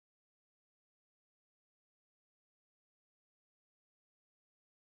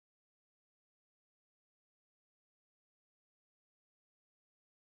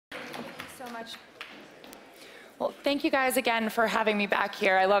so much. Well, thank you guys again for having me back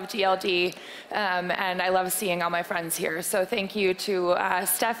here. I love DLD, and I love seeing all my friends here. So thank you to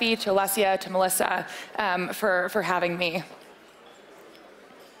Steffi, to Alessia, to Melissa for having me.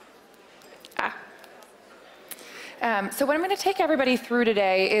 So what I'm going to take everybody through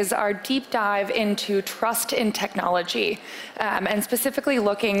today is our deep dive into trust in technology, and specifically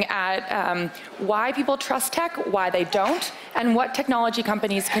looking at why people trust tech, why they don't, and what technology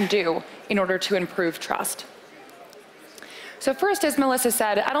companies can do in order to improve trust. So first, as Melissa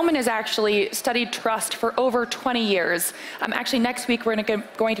said, Edelman has actually studied trust for over 20 years. Actually, next week we're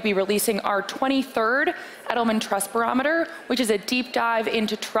going to be releasing our 23rd Edelman Trust Barometer, which is a deep dive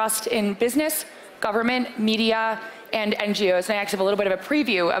into trust in business, government, media, and NGOs. And I actually have a little bit of a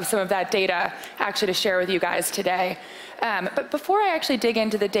preview of some of that data actually to share with you guys today. But before I actually dig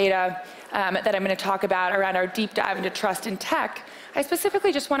into the data that I'm going to talk about around our deep dive into trust in tech, I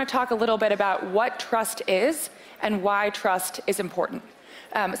specifically just want to talk a little bit about what trust is and why trust is important.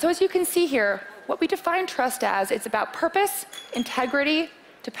 So as you can see here, what we define trust as, it's about purpose, integrity,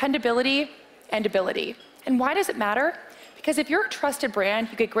 dependability, and ability. And why does it matter? Because if you're a trusted brand,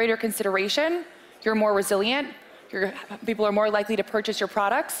 you get greater consideration, you're more resilient, people are more likely to purchase your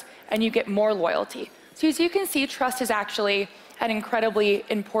products, and you get more loyalty. So as you can see, trust is actually an incredibly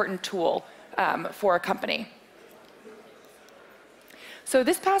important tool for a company. So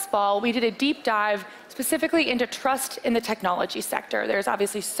this past fall, we did a deep dive specifically into trust in the technology sector. There's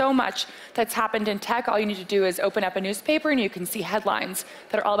obviously so much that's happened in tech. All you need to do is open up a newspaper and you can see headlines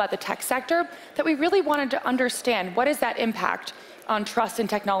that are all about the tech sector, that we really wanted to understand what is that impact on trust in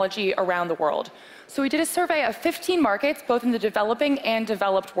technology around the world. So we did a survey of 15 markets, both in the developing and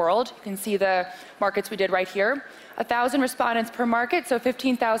developed world. You can see the markets we did right here. 1,000 respondents per market, so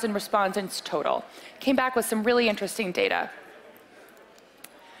 15,000 respondents total. Came back with some really interesting data.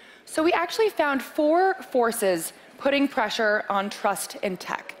 So we actually found 4 forces putting pressure on trust in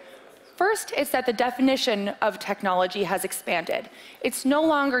tech. First is that the definition of technology has expanded. It's no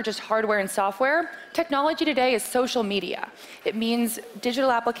longer just hardware and software. Technology today is social media. It means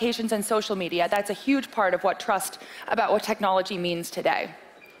digital applications and social media. That's a huge part of what trust about what technology means today.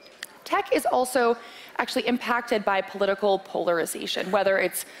 Tech is also actually impacted by political polarization, whether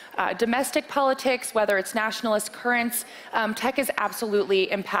it's domestic politics, whether it's nationalist currents. Tech is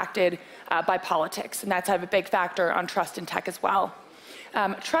absolutely impacted by politics, and that's a big factor on trust in tech as well.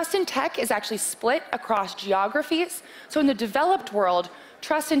 Trust in tech is actually split across geographies. So in the developed world,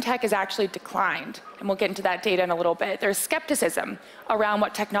 trust in tech has actually declined, and we'll get into that data in a little bit. There's skepticism around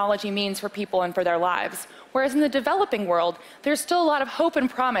what technology means for people and for their lives. Whereas in the developing world, there's still a lot of hope and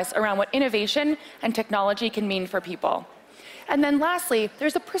promise around what innovation and technology can mean for people. And then lastly,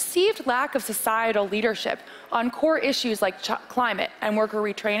 there's a perceived lack of societal leadership on core issues like climate and worker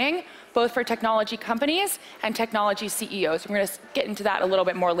retraining, both for technology companies and technology CEOs. We're going to get into that a little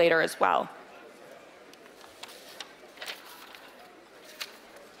bit more later as well.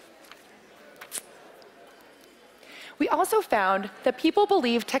 We also found that people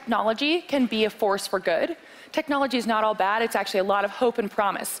believe technology can be a force for good. Technology is not all bad. It's actually a lot of hope and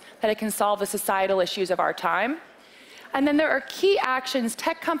promise that it can solve the societal issues of our time. And then there are key actions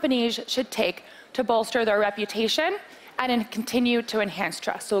tech companies should take to bolster their reputation and continue to enhance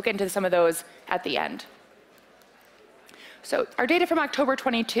trust. So we'll get into some of those at the end. So our data from October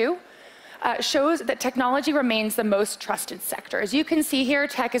 22 shows that technology remains the most trusted sector. As you can see here,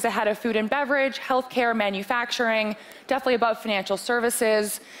 tech is ahead of food and beverage, healthcare, manufacturing, definitely above financial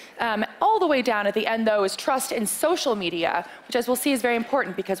services. All the way down at the end, though, is trust in social media, which, as we'll see, is very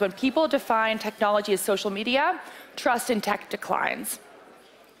important because when people define technology as social media, trust in tech declines.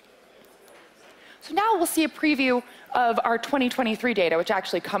 So now we'll see a preview of our 2023 data, which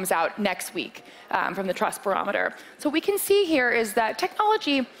actually comes out next week from the Trust Barometer. So what we can see here is that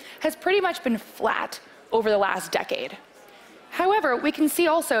technology has pretty much been flat over the last decade. However, we can see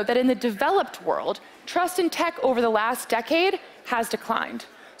also that in the developed world, trust in tech over the last decade has declined.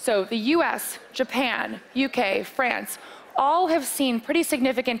 So the US, Japan, UK, France, all have seen pretty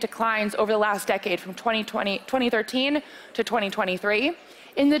significant declines over the last decade from 2013 to 2023.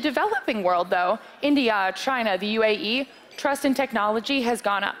 In the developing world, though, India, China, the UAE, trust in technology has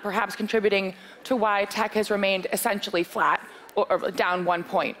gone up, perhaps contributing to why tech has remained essentially flat or down 1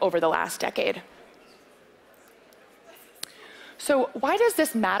 point over the last decade. So why does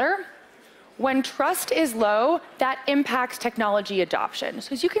this matter? When trust is low, that impacts technology adoption.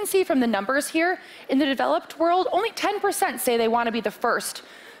 So as you can see from the numbers here, in the developed world, only 10% say they want to be the first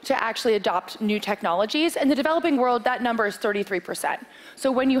to actually adopt new technologies. In the developing world, that number is 33%.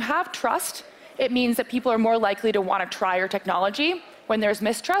 So when you have trust, it means that people are more likely to want to try your technology When there's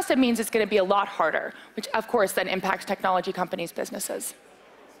mistrust, it means it's going to be a lot harder, which of course then impacts technology companies' businesses.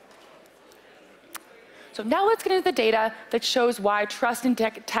 So now let's get into the data that shows why trust in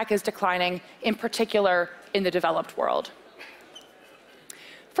tech is declining, in particular in the developed world.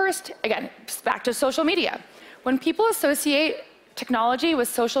 First, again, back to social media. When people associate technology with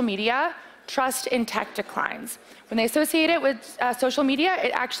social media, trust in tech declines. When they associate it with social media,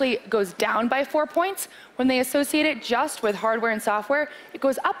 it actually goes down by 4 points. When they associate it just with hardware and software, it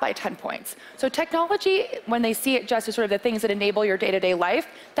goes up by 10 points. So technology, when they see it just as sort of the things that enable your day-to-day life,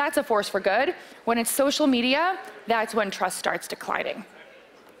 that's a force for good. When it's social media, that's when trust starts declining.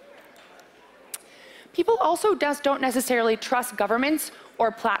 People also just don't necessarily trust governments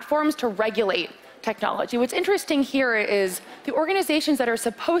or platforms to regulate technology. What's interesting here is the organizations that are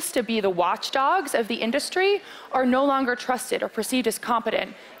supposed to be the watchdogs of the industry are no longer trusted or perceived as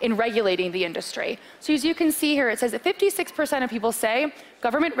competent in regulating the industry. So as you can see here, it says that 56% of people say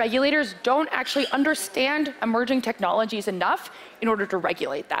government regulators don't actually understand emerging technologies enough in order to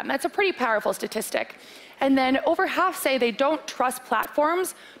regulate them. That's a pretty powerful statistic. And then over half say they don't trust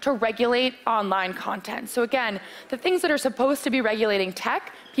platforms to regulate online content. So again, the things that are supposed to be regulating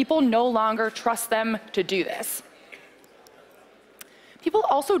tech, people no longer trust them to do this. People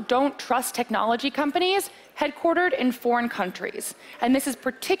also don't trust technology companies headquartered in foreign countries. And this is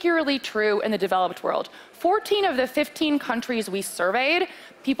particularly true in the developed world. 14 of the 15 countries we surveyed,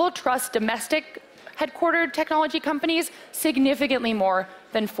 people trust domestic headquartered technology companies significantly more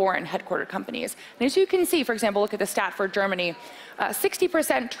than foreign headquartered companies. And as you can see, for example, look at the stat for Germany,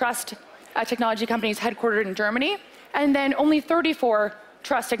 60% trust technology companies headquartered in Germany, and then only 34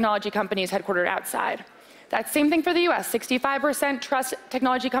 trust technology companies headquartered outside. That same thing for the US, 65% trust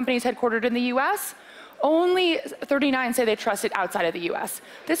technology companies headquartered in the US, only 39 say they trust it outside of the US.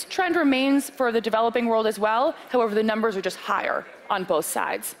 This trend remains for the developing world as well, however, the numbers are just higher on both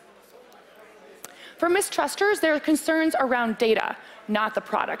sides. For mistrusters, there are concerns around data, not the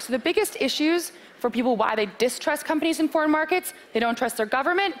product. So the biggest issues for people why they distrust companies in foreign markets, they don't trust their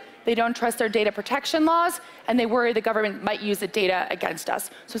government, they don't trust their data protection laws, and they worry the government might use the data against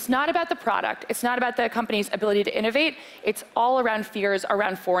us. So it's not about the product, it's not about the company's ability to innovate, it's all around fears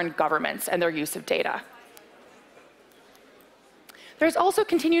around foreign governments and their use of data. There's also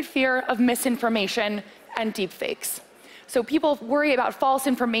continued fear of misinformation and deepfakes. So people worry about false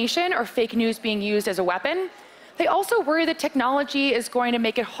information or fake news being used as a weapon. They also worry that technology is going to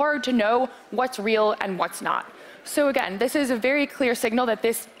make it hard to know what's real and what's not. So again, this is a very clear signal that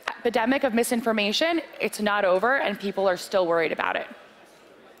this epidemic of misinformation, it's not over and people are still worried about it.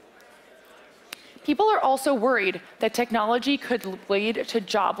 People are also worried that technology could lead to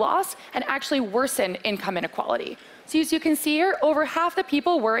job loss and actually worsen income inequality. So as you can see here, over half the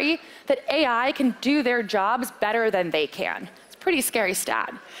people worry that AI can do their jobs better than they can. It's a pretty scary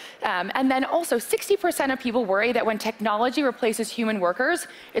stat. And then also 60% of people worry that when technology replaces human workers,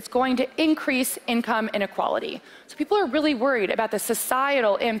 it's going to increase income inequality. So people are really worried about the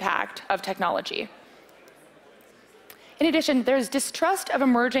societal impact of technology. In addition, there's distrust of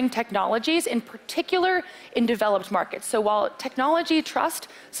emerging technologies, in particular in developed markets. So while technology trust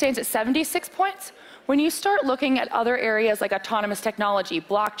stands at 76 points, when you start looking at other areas like autonomous technology,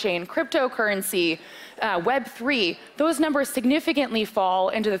 blockchain, cryptocurrency, Web3, those numbers significantly fall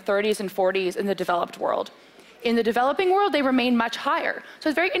into the 30s and 40s in the developed world. In the developing world, they remain much higher. So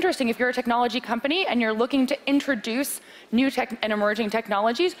it's very interesting if you're a technology company and you're looking to introduce new tech and emerging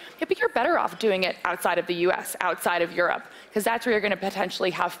technologies, maybe you're better off doing it outside of the US, outside of Europe, because that's where you're going to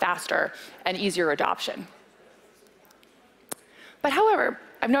potentially have faster and easier adoption. But however,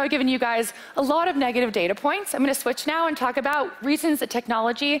 I know I've given you guys a lot of negative data points. I'm going to switch now and talk about reasons that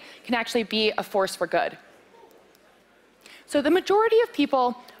technology can actually be a force for good. So the majority of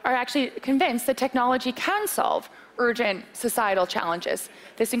people are actually convinced that technology can solve urgent societal challenges.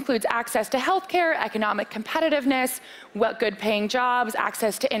 This includes access to healthcare, economic competitiveness, good paying jobs,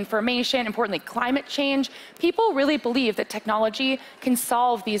 access to information, importantly, climate change. People really believe that technology can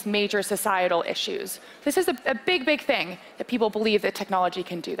solve these major societal issues. This is a big, big thing that people believe that technology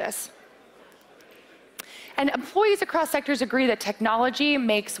can do this. And employees across sectors agree that technology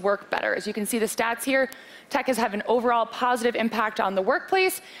makes work better. As you can see the stats here, tech has had an overall positive impact on the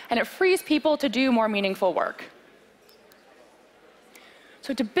workplace, and it frees people to do more meaningful work.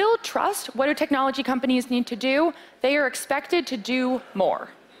 So to build trust, what do technology companies need to do? They are expected to do more.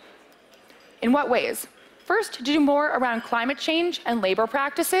 In what ways? First, to do more around climate change and labor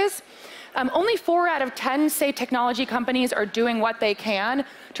practices. Only 4 out of 10 say technology companies are doing what they can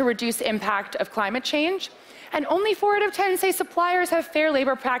to reduce the impact of climate change. And only 4 out of 10 say suppliers have fair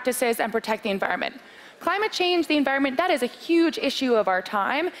labor practices and protect the environment. Climate change, the environment, that is a huge issue of our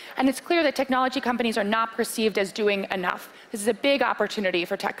time, and it's clear that technology companies are not perceived as doing enough. This is a big opportunity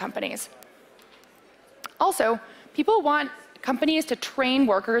for tech companies. Also, people want companies to train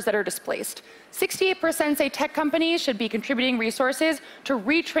workers that are displaced. 68% say tech companies should be contributing resources to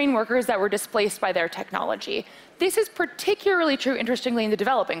retrain workers that were displaced by their technology. This is particularly true, interestingly, in the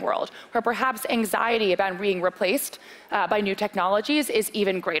developing world, where perhaps anxiety about being replaced by new technologies is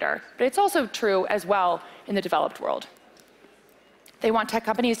even greater. But it's also true as well in the developed world. They want tech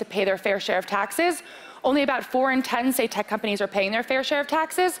companies to pay their fair share of taxes. Only about 4 in 10 say tech companies are paying their fair share of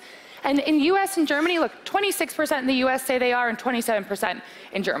taxes. And in US and Germany, look, 26% in the US say they are and 27%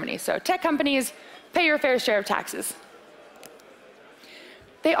 in Germany. So tech companies, pay your fair share of taxes.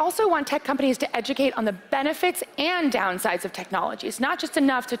 They also want tech companies to educate on the benefits and downsides of technology. It's not just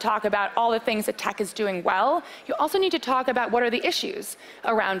enough to talk about all the things that tech is doing well. You also need to talk about what are the issues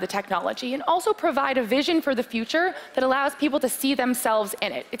around the technology, and also provide a vision for the future that allows people to see themselves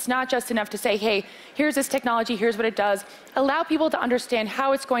in it. It's not just enough to say, hey, here's this technology, here's what it does. Allow people to understand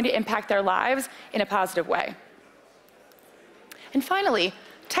how it's going to impact their lives in a positive way. And finally,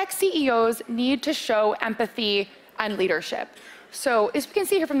 tech CEOs need to show empathy and leadership. So as we can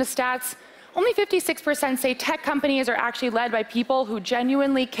see here from the stats, only 56% say tech companies are actually led by people who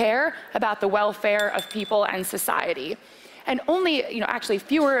genuinely care about the welfare of people and society. And only, actually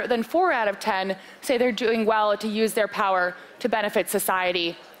fewer than 4 out of 10 say they're doing well to use their power to benefit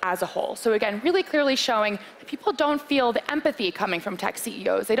society as a whole. So again, really clearly showing that people don't feel the empathy coming from tech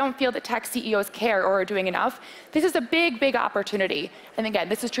CEOs. They don't feel that tech CEOs care or are doing enough. This is a big, big opportunity. And again,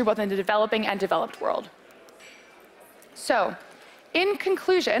 this is true both in the developing and developed world. So, in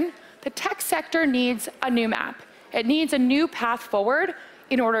conclusion, the tech sector needs a new map. It needs a new path forward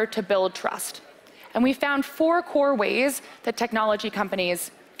in order to build trust. And we found 4 core ways that technology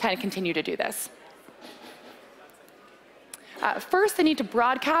companies can continue to do this. First, they need to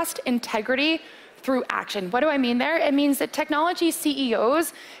broadcast integrity through action. What do I mean there? It means that technology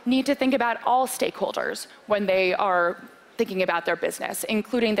CEOs need to think about all stakeholders when they are thinking about their business,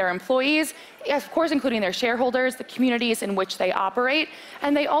 including their employees, of course, including their shareholders, the communities in which they operate,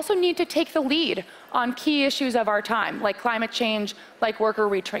 and they also need to take the lead on key issues of our time, like climate change, like worker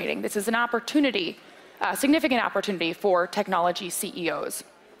retraining. This is an opportunity, a significant opportunity for technology CEOs.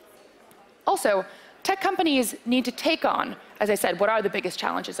 Also, tech companies need to take on, as I said, what are the biggest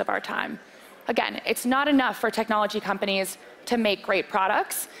challenges of our time. Again, it's not enough for technology companies to make great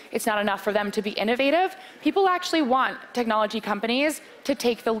products. It's not enough for them to be innovative. People actually want technology companies to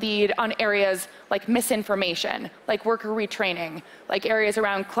take the lead on areas like misinformation, like worker retraining, like areas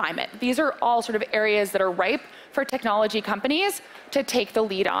around climate. These are all sort of areas that are ripe for technology companies to take the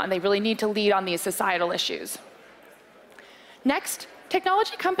lead on. They really need to lead on these societal issues. Next,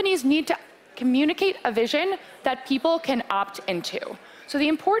 technology companies need to communicate a vision that people can opt into. So the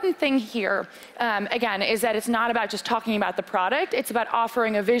important thing here, again, is that it's not about just talking about the product. It's about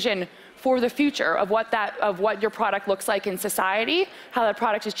offering a vision for the future of what your product looks like in society, how that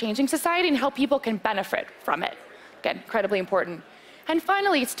product is changing society, and how people can benefit from it. Again, incredibly important. And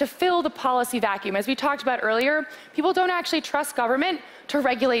finally, it's to fill the policy vacuum. As we talked about earlier, people don't actually trust government to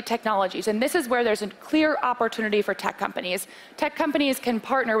regulate technologies, and this is where there's a clear opportunity for tech companies. Tech companies can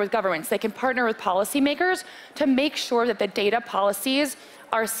partner with governments. They can partner with policymakers to make sure that the data policies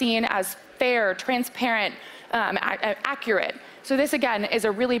are seen as fair, transparent, accurate. So this, again, is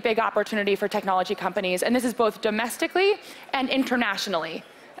a really big opportunity for technology companies, and this is both domestically and internationally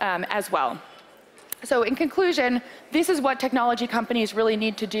as well. So in conclusion, this is what technology companies really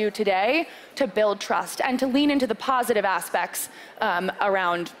need to do today to build trust and to lean into the positive aspects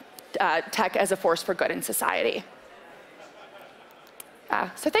around tech as a force for good in society.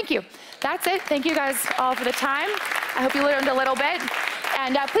 So thank you. That's it. Thank you guys all for the time. I hope you learned a little bit.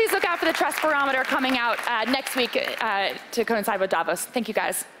 And please look out for the Trust Barometer coming out next week to coincide with Davos. Thank you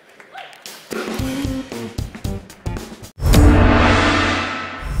guys.